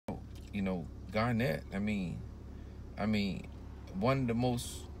you know, Garnett. I mean, probably one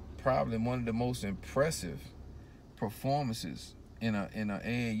of the most impressive performances in a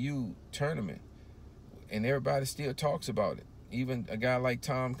AAU tournament, and everybody still talks about it. Even a guy like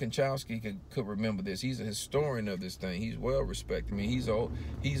Tom Konchowski could remember this. He's a historian of this thing. He's well respected. I mean, he's an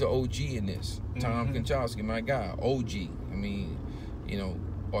OG in this. Tom Konchowski, my guy, OG. I mean, you know,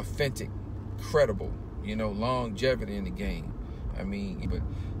 authentic, credible. You know, longevity in the game. I mean, but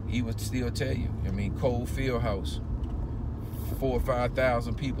he would still tell you. I mean, Cole Fieldhouse, 4,000 or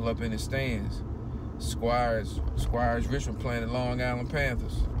 5,000 people up in the stands. Squire's Richmond playing the Long Island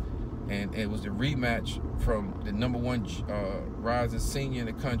Panthers. And it was the rematch from the #1 rising senior in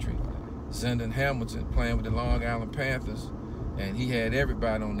the country, Zendon Hamilton, playing with the Long Island Panthers. And he had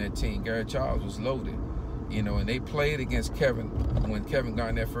everybody on that team. Gary Charles was loaded. You know, and they played against Kevin when Kevin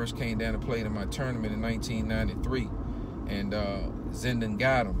Garnett first came down and played in my tournament in 1993. And Zendon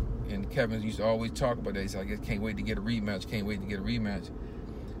got him. And Kevin used to always talk about that. He said, I just can't wait to get a rematch, can't wait to get a rematch.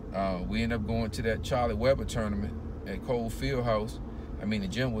 We ended up going to that Charlie Weber tournament at Cole Fieldhouse. I mean, the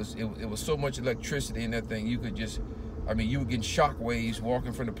gym was, it was so much electricity in that thing, you could just, I mean, you were getting shock waves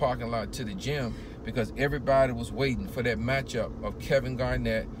walking from the parking lot to the gym because everybody was waiting for that matchup of Kevin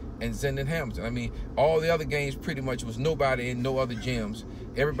Garnett and Zendon Hamilton. I mean, all the other games pretty much was nobody in no other gyms.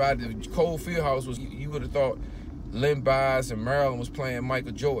 Everybody, the Cole Fieldhouse was, you would have thought Lynn Bias and Maryland was playing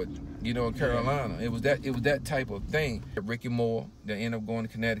Michael Jordan, you know, in Carolina. It was that type of thing. Ricky Moore, that ended up going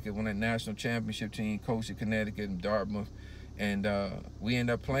to Connecticut, won that national championship team, coached at Connecticut and Dartmouth. And we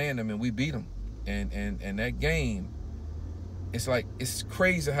ended up playing them, and we beat them. And that game, it's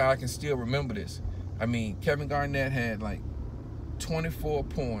crazy how I can still remember this. I mean, Kevin Garnett had like 24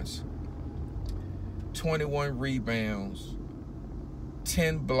 points, 21 rebounds,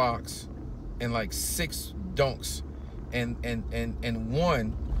 10 blocks, and like 6 dunks. And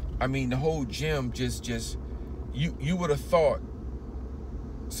one, I mean, the whole gym just you would have thought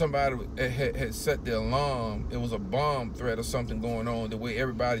somebody had set the alarm. It was a bomb threat or something going on. The way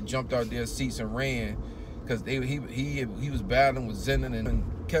everybody jumped out their seats and ran, because he was battling with Zendon, and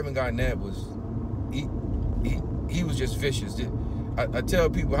Kevin Garnett was he was just vicious. I tell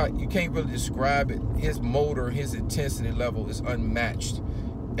people how you can't really describe it. His motor, his intensity level is unmatched.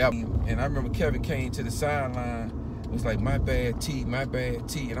 And I remember Kevin came to the sideline. It was like, my bad T, my bad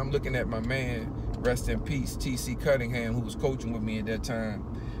T. And I'm looking at my man, rest in peace, T.C. Cunningham, who was coaching with me at that time.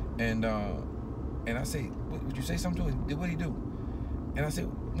 And I said, would you say something to him? What'd he do? And I said,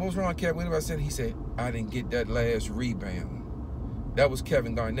 what was wrong, Kevin? What I said? He said, I didn't get that last rebound. That was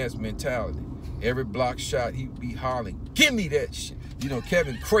Kevin Garnett's mentality. Every block shot, he'd be hollering, give me that shit. You know,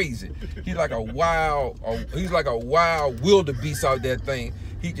 Kevin crazy. He's like a wild wildebeest out that thing.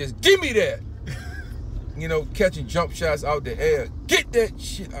 He just, give me that. You know, catching jump shots out the air. Get that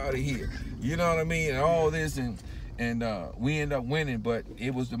shit out of here. You know what I mean? And all this, and we end up winning, but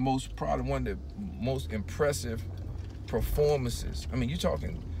it was probably one of the most impressive performances. I mean, you're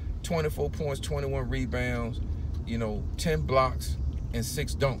talking 24 points, 21 rebounds, you know, 10 blocks, and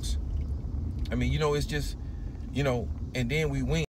 6 dunks. I mean, you know, it's just, you know, and then we win.